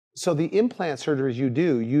So the implant surgeries you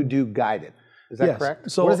do guided. Is that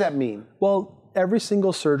correct? So what does that mean? Well, every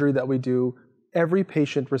single surgery that we do, every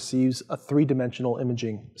patient receives a 3-dimensional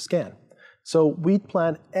imaging scan. So we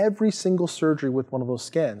plan every single surgery with one of those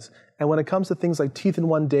scans. And when it comes to things like teeth in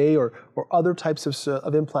one day or other types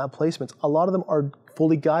of implant placements, a lot of them are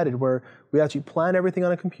fully guided, where we actually plan everything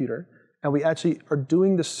on a computer and we actually are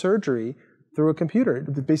doing the surgery through a computer.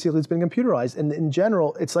 Basically, it's been computerized. And in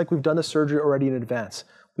general, it's like we've done the surgery already in advance.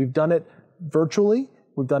 We've done it virtually,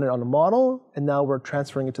 we've done it on a model, and now we're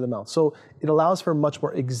transferring it to the mouth. So it allows for much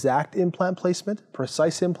more exact implant placement,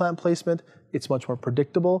 precise implant placement. It's much more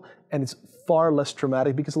predictable, and it's far less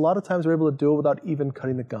traumatic because a lot of times we're able to do it without even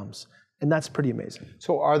cutting the gums. And that's pretty amazing.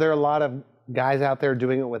 So are there a lot of guys out there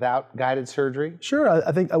doing it without guided surgery? Sure.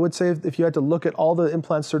 I would say if you had to look at all the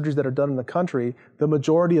implant surgeries that are done in the country, the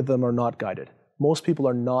majority of them are not guided. Most people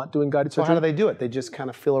are not doing guided surgery. So how do they do it? They just kind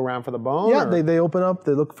of feel around for the bone? Yeah, they open up,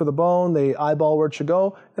 they look for the bone, they eyeball where it should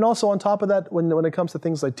go. And also on top of that, when it comes to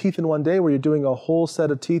things like teeth in one day, where you're doing a whole set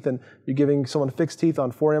of teeth and you're giving someone fixed teeth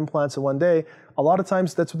on 4 implants in one day, a lot of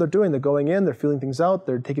times that's what they're doing. They're going in, they're feeling things out,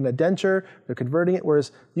 they're taking a denture, they're converting it,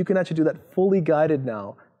 whereas you can actually do that fully guided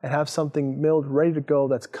now and have something milled ready to go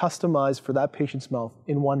that's customized for that patient's mouth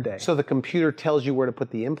in one day. So the computer tells you where to put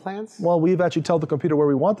the implants? Well, we've actually told the computer where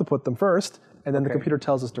we want to put them first, and then the computer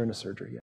tells us during the surgery.